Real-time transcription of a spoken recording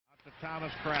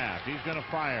Thomas Kraft. He's going to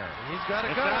fire. He's got a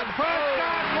it's gun. First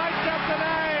shot, lights up the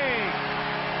night.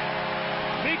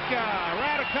 Mika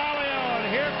Radicalio,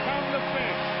 and here come the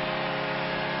fish.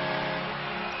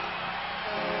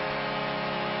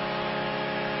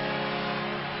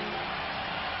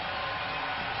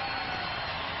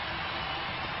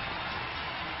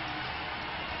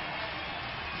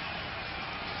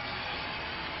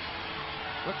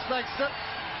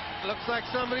 Looks like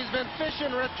somebody's been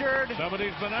fishing, Richard.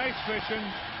 Somebody's been ice fishing.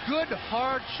 Good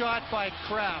hard shot by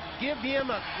Kraft. Give him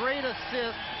a great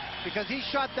assist because he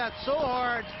shot that so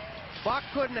hard, Bach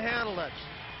couldn't handle it.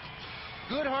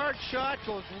 Good hard shot,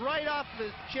 goes right off of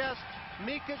his chest.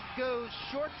 Mika goes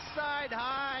short side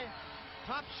high,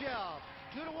 top shelf.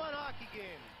 2-1 hockey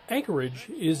game. Anchorage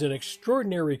is an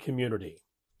extraordinary community.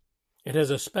 It has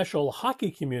a special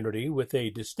hockey community with a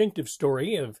distinctive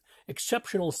story of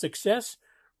exceptional success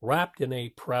wrapped in a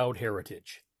proud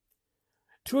heritage.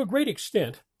 To a great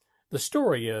extent, the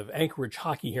story of Anchorage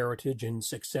hockey heritage and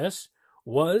success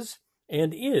was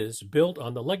and is built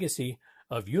on the legacy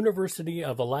of University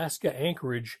of Alaska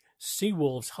Anchorage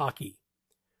Seawolves hockey.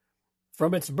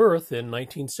 From its birth in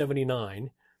 1979,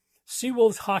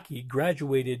 Seawolves hockey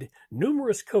graduated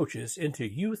numerous coaches into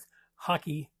youth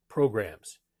hockey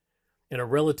programs. In a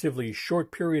relatively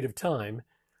short period of time,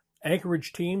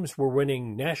 Anchorage teams were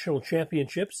winning national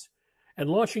championships and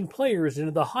launching players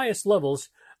into the highest levels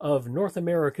of North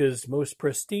America's most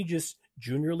prestigious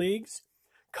junior leagues,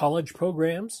 college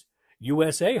programs,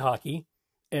 USA hockey,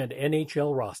 and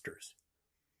NHL rosters.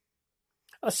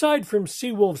 Aside from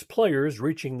Seawolves players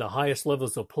reaching the highest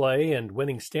levels of play and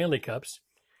winning Stanley Cups,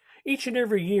 each and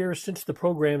every year since the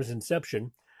program's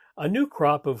inception, a new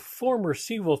crop of former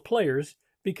Seawolf players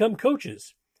become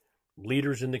coaches,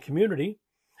 leaders in the community,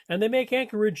 and they make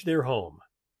Anchorage their home.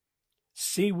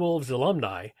 Seawolves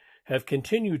alumni have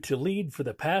continued to lead for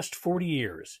the past 40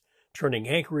 years, turning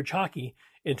Anchorage hockey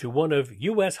into one of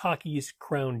U.S. hockey's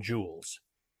crown jewels.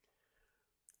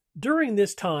 During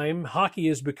this time, hockey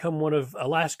has become one of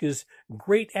Alaska's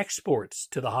great exports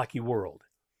to the hockey world.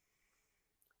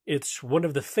 It's one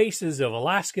of the faces of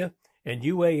Alaska and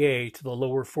UAA to the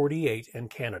lower 48 and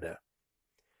Canada.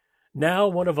 Now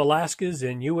one of Alaska's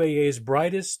and UAA's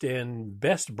brightest and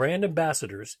best brand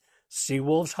ambassadors,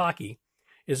 Seawolves hockey,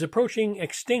 is approaching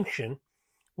extinction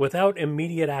without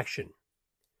immediate action.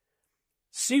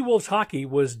 Seawolves hockey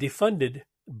was defunded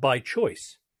by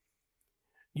choice.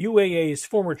 UAA's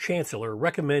former chancellor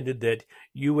recommended that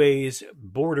UAA's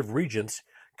Board of Regents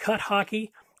cut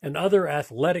hockey and other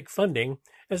athletic funding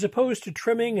as opposed to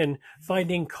trimming and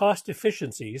finding cost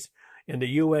efficiencies in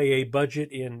the UAA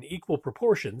budget in equal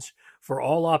proportions for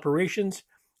all operations,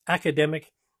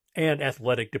 academic, and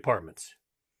athletic departments.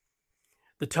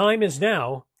 The time is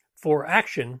now for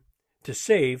action to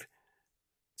save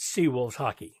Seawolves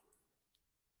hockey.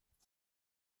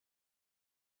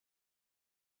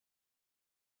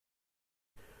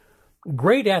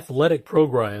 Great athletic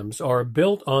programs are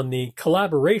built on the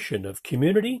collaboration of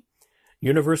community,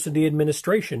 university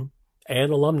administration,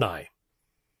 and alumni.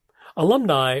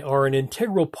 Alumni are an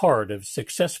integral part of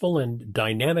successful and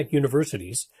dynamic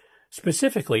universities,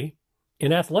 specifically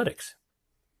in athletics.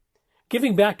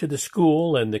 Giving back to the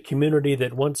school and the community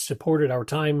that once supported our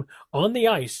time on the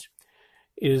ice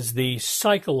is the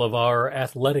cycle of our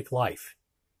athletic life.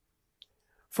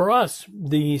 For us,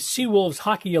 the Seawolves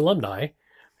hockey alumni,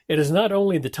 it is not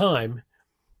only the time,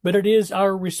 but it is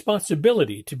our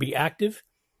responsibility to be active,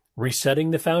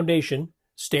 resetting the foundation,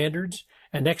 standards,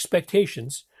 and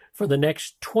expectations for the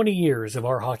next 20 years of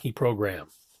our hockey program.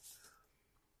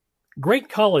 Great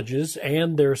colleges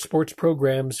and their sports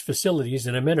programs, facilities,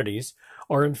 and amenities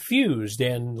are infused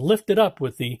and lifted up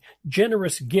with the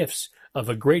generous gifts of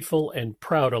a grateful and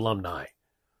proud alumni.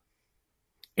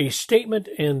 A statement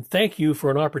and thank you for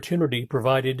an opportunity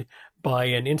provided by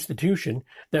an institution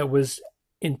that was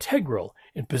integral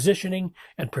in positioning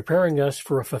and preparing us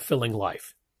for a fulfilling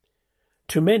life.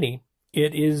 To many,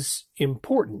 it is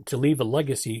important to leave a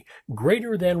legacy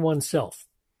greater than oneself,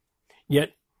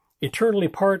 yet eternally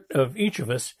part of each of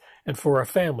us and for our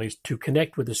families to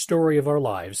connect with the story of our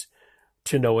lives,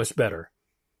 to know us better.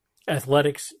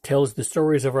 Athletics tells the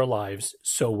stories of our lives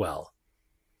so well.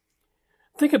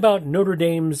 Think about Notre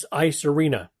Dame's Ice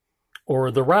Arena or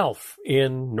the Ralph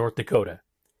in North Dakota.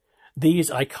 These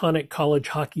iconic college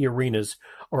hockey arenas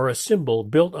are a symbol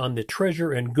built on the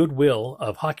treasure and goodwill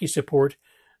of hockey support,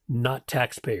 not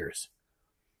taxpayers.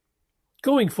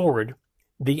 Going forward,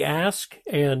 the ask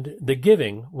and the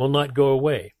giving will not go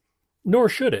away, nor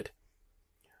should it.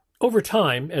 Over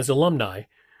time, as alumni,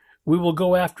 we will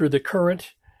go after the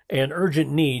current and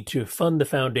urgent need to fund the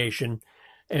foundation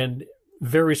and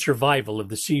very survival of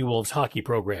the Seawolves hockey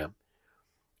program.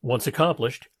 Once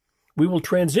accomplished, we will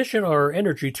transition our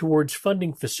energy towards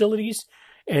funding facilities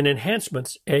and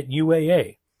enhancements at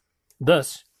UAA,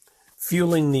 thus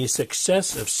fueling the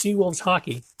success of Seawolves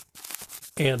hockey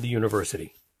and the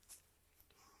university.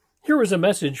 Here is a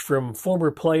message from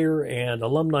former player and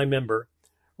alumni member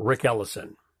Rick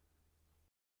Ellison.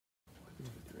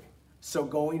 So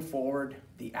going forward,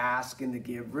 the ask and the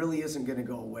give really isn't going to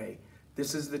go away.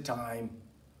 This is the time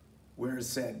where it's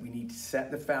said we need to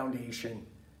set the foundation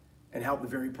and help the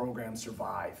very program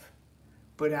survive.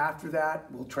 But after that,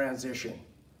 we'll transition.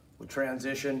 We'll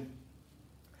transition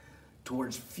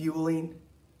towards fueling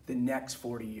the next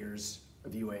 40 years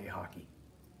of UAA hockey.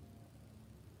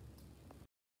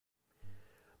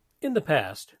 In the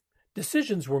past,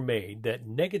 decisions were made that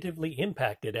negatively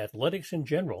impacted athletics in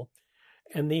general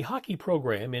and the hockey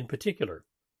program in particular.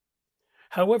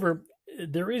 However,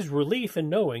 there is relief in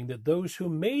knowing that those who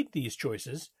made these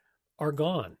choices are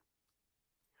gone.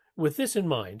 With this in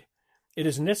mind, it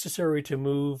is necessary to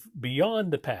move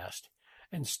beyond the past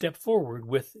and step forward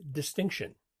with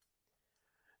distinction.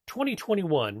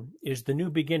 2021 is the new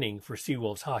beginning for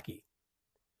Seawolves hockey.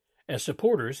 As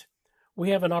supporters, we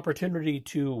have an opportunity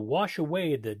to wash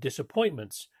away the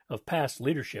disappointments of past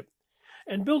leadership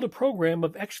and build a program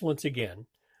of excellence again,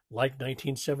 like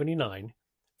 1979,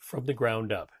 from the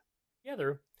ground up.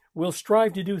 Together, we'll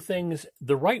strive to do things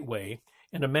the right way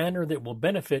in a manner that will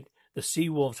benefit the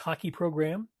Seawolves hockey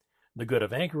program, the good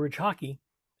of Anchorage hockey,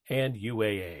 and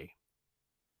UAA.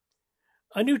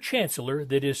 A new chancellor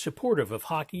that is supportive of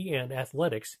hockey and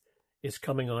athletics is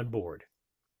coming on board.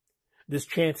 This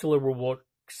chancellor will work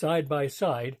side by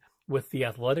side with the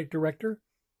athletic director,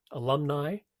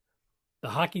 alumni, the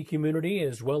hockey community,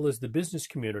 as well as the business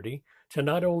community to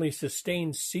not only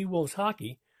sustain Seawolves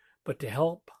hockey, but to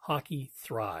help hockey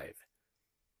thrive.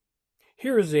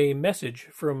 Here is a message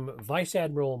from Vice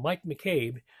Admiral Mike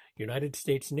McCabe, United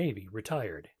States Navy,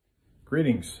 retired.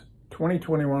 Greetings.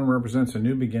 2021 represents a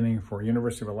new beginning for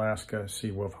University of Alaska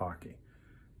Seawolf hockey.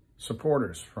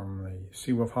 Supporters from the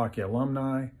Seawolf hockey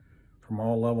alumni, from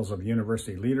all levels of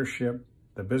university leadership,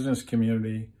 the business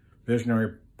community,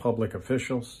 visionary public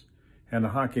officials, and the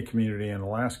hockey community in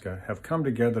Alaska have come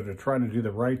together to try to do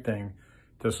the right thing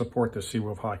to support the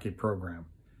Seawolf hockey program.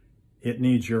 It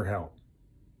needs your help.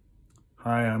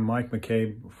 Hi, I'm Mike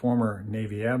McCabe, former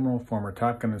Navy Admiral, former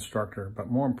Top Gun instructor, but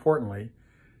more importantly,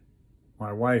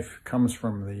 my wife comes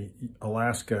from the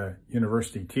Alaska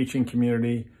University teaching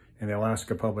community and the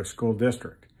Alaska Public School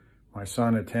District. My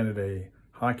son attended a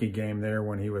hockey game there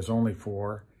when he was only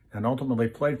 4 and ultimately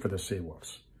played for the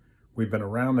Seawolves. We've been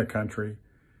around the country,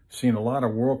 seen a lot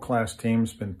of world-class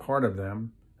teams, been part of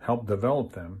them, helped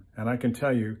develop them, and I can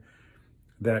tell you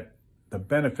that the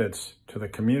benefits to the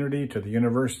community, to the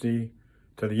university,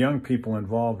 to the young people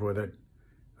involved with it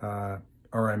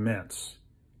are immense.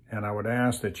 And I would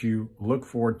ask that you look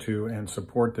forward to and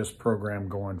support this program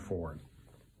going forward.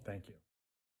 Thank you.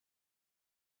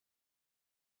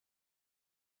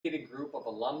 A group of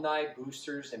alumni,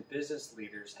 boosters, and business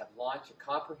leaders have launched a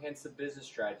comprehensive business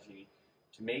strategy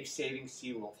to make saving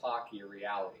Seawolf hockey a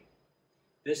reality.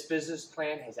 This business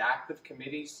plan has active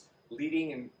committees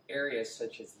leading in areas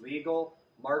such as legal,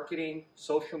 marketing,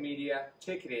 social media,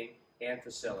 ticketing, and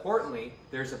facilities. Importantly,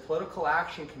 there's a political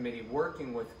action committee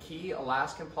working with key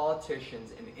Alaskan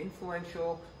politicians and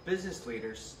influential business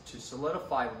leaders to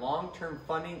solidify long-term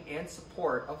funding and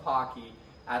support of hockey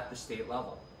at the state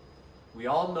level. We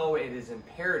all know it is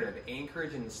imperative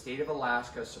Anchorage and the state of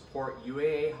Alaska support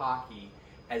UAA hockey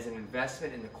as an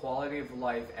investment in the quality of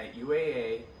life at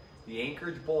UAA, the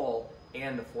Anchorage Bowl,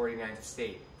 and the 49th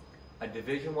state. A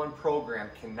Division I program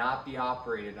cannot be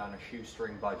operated on a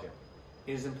shoestring budget.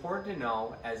 It is important to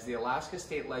know, as the Alaska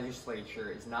State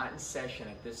Legislature is not in session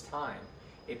at this time,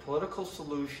 a political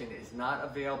solution is not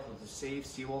available to save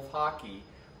Seawolf hockey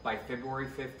by February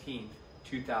 15,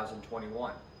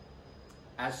 2021.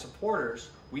 As supporters,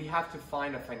 we have to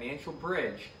find a financial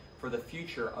bridge for the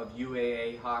future of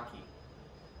UAA hockey.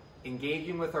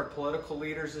 Engaging with our political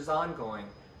leaders is ongoing,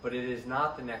 but it is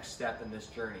not the next step in this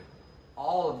journey.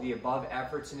 All of the above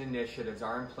efforts and initiatives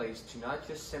are in place to not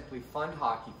just simply fund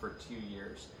hockey for 2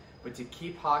 years, but to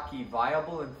keep hockey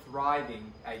viable and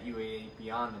thriving at UAA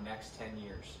beyond the next 10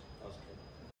 years.